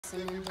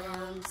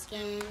Brown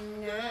skin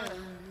girl,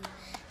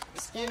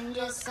 skin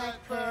just like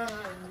pearl.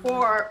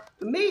 For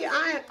me,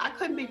 I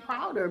couldn't be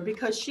prouder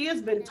because she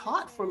has been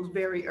taught from a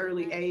very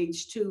early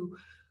age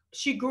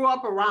she grew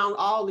up around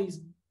all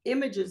these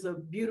images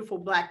of beautiful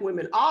Black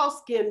women, all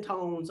skin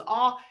tones,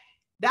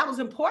 that was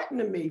important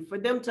to me for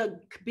them to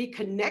be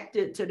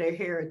connected to their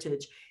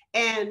heritage.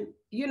 And,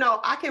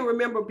 I can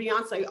remember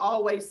Beyonce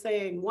always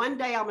saying, one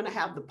day I'm going to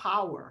have the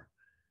power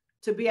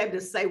to be able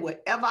to say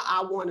whatever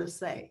I want to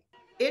say.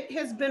 It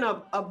has been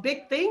a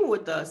big thing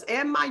with us,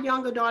 and my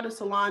younger daughter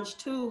Solange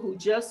too, who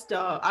just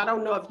I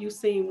don't know if you've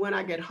seen When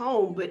I Get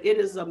Home, but it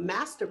is a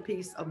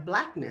masterpiece of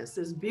Blackness.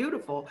 It's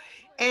beautiful,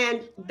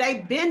 and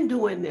they've been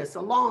doing this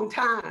a long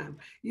time.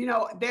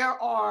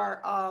 There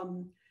are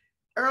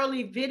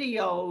early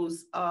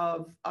videos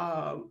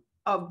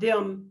of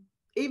them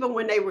even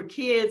when they were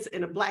kids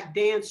in a Black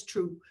dance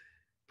troupe,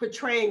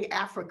 portraying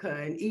Africa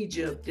and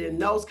Egypt and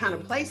those kind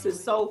of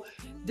places. So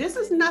this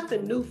is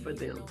nothing new for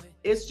them.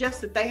 It's just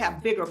that they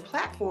have bigger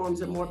platforms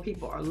and more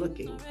people are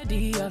looking.